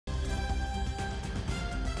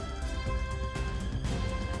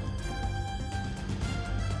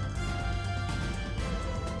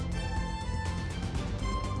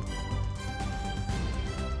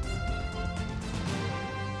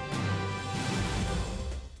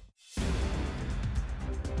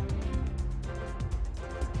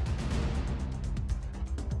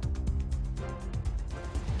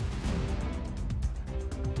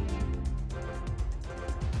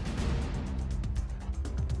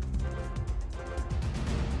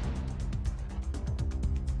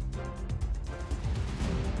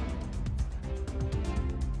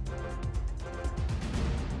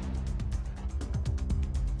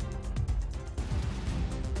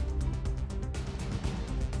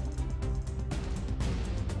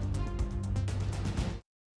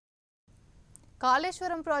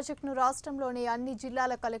కాళేశ్వరం ప్రాజెక్టును రాష్ట్రంలోని అన్ని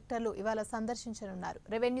జిల్లాల కలెక్టర్లు ఇవాళ సందర్శించనున్నారు.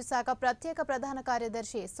 రెవెన్యూ శాఖ ప్రత్యేక ప్రధాన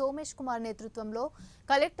కార్యదర్శి సోమేష్ కుమార్ నేతృత్వంలో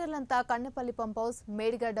కలెక్టర్లంతా Kannepalli pump house,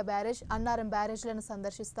 Medigadda barrage, Annaram బ్యారేజ్లను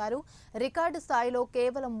సందర్శిస్తారు. రికార్డు స్థాయిలో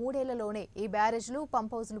కేవలం 3 ఏళ్లలోనే ఈ బ్యారేజ్లు,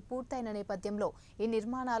 పంప్ హౌజ్లు పూర్తయిన నేపథ్యంలో ఈ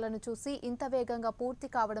నిర్మాణాలను చూసి ఇంత వేగంగా పూర్తి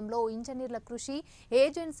కావడంలో ఇంజనీర్ల కృషి,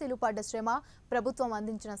 ఏజెన్సీలు పడ్డ శ్రమ, ప్రభుత్వం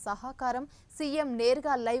అందించిన సహకారం, సీఎం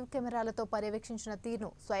నేరుగా లైవ్ కెమెరాలతో పర్యవేక్షించిన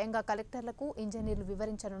తీరును స్వయంగా కలెక్టర్లకు ఇంజనీర్లు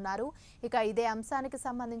వివరించనున్నారు. ఇక ఇదే అంశానికి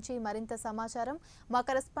సంబంధించి మరింత సమాచారం మా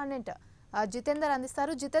కరెస్పాండెంట్ జితేందర్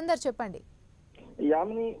అందిస్తారు. జితేందర్, చెప్పండి.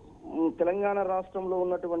 యామిని, తెలంగాణ రాష్ట్రంలో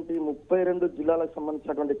ఉన్నటువంటి 32 జిల్లాలకు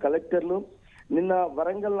సంబంధించినటువంటి కలెక్టర్లు నిన్న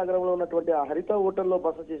వరంగల్ నగరంలో ఉన్నటువంటి ఆ హరిత హోటల్లో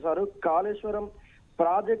బస చేశారు. కాళేశ్వరం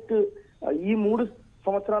ప్రాజెక్టు ఈ 3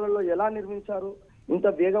 సంవత్సరాలలో ఎలా నిర్మించారు, ఇంత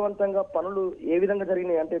వేగవంతంగా పనులు ఏ విధంగా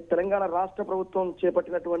జరిగినాయి అంటే తెలంగాణ రాష్ట్ర ప్రభుత్వం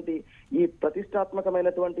చేపట్టినటువంటి ఈ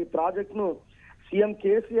ప్రతిష్టాత్మకమైనటువంటి ప్రాజెక్టును సీఎం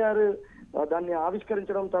కేసీఆర్ దాన్ని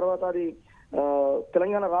ఆవిష్కరించడం తర్వాత అది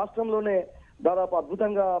తెలంగాణ రాష్ట్రంలోనే దాదాపు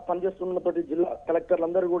అద్భుతంగా పనిచేస్తున్నటువంటి జిల్లా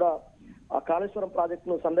కలెక్టర్లందరూ కూడా ఆ కాళేశ్వరం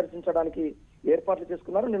ప్రాజెక్టును సందర్శించడానికి ఏర్పాట్లు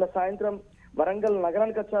చేసుకున్నారు. నిన్న సాయంత్రం వరంగల్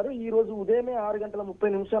నగరానికి వచ్చారు. ఈ రోజు ఉదయమే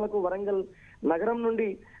 6:30 వరంగల్ నగరం నుండి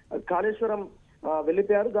కాళేశ్వరం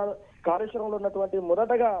వెళ్లిపోయారు. కాళేశ్వరంలో ఉన్నటువంటి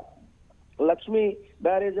మొదటగా లక్ష్మీ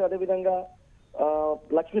బ్యారేజ్, అదేవిధంగా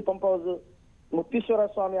లక్ష్మీ పంప్ హౌస్, ముక్తీశ్వర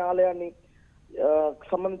స్వామి ఆలయాన్ని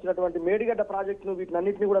సంబంధించినటువంటి మేడిగడ్డ ప్రాజెక్టును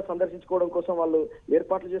వీటినన్నింటినీ కూడా సందర్శించుకోవడం కోసం వాళ్ళు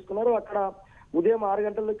ఏర్పాట్లు చేసుకున్నారు. అక్కడ ఉదయం 6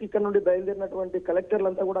 గంటలకు ఇక్కడ నుండి బయలుదేరినటువంటి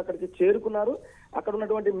కలెక్టర్లంతా కూడా అక్కడికి చేరుకున్నారు. అక్కడ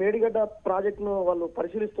ఉన్నటువంటి మేడిగడ్డ ప్రాజెక్టును వాళ్ళు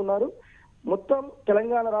పరిశీలిస్తున్నారు. మొత్తం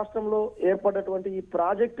తెలంగాణ రాష్ట్రంలో ఏర్పడినటువంటి ఈ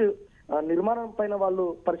ప్రాజెక్టు నిర్మాణం పైన వాళ్ళు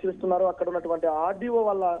పరిశీలిస్తున్నారు. అక్కడ ఉన్నటువంటి ఆర్డీఓ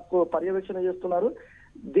వాళ్ళకు పర్యవేక్షణ చేస్తున్నారు.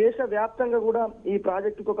 దేశ వ్యాప్తంగా కూడా ఈ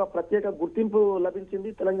ప్రాజెక్టుకు ఒక ప్రత్యేక గుర్తింపు లభించింది.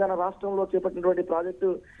 తెలంగాణ రాష్ట్రంలో చేపట్టినటువంటి ప్రాజెక్టు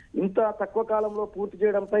ఇంత తక్కువ కాలంలో పూర్తి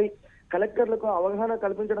చేయడంపై కలెక్టర్లకు అవగాహన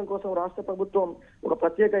కల్పించడం కోసం రాష్ట్ర ప్రభుత్వం ఒక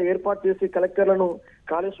ప్రత్యేక ఏర్పాటు చేసి కలెక్టర్లను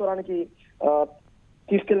కాళేశ్వరానికి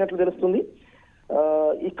తీసుకెళ్లినట్లు తెలుస్తుంది.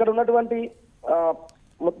 ఇక్కడ ఉన్నటువంటి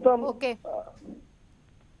మొత్తం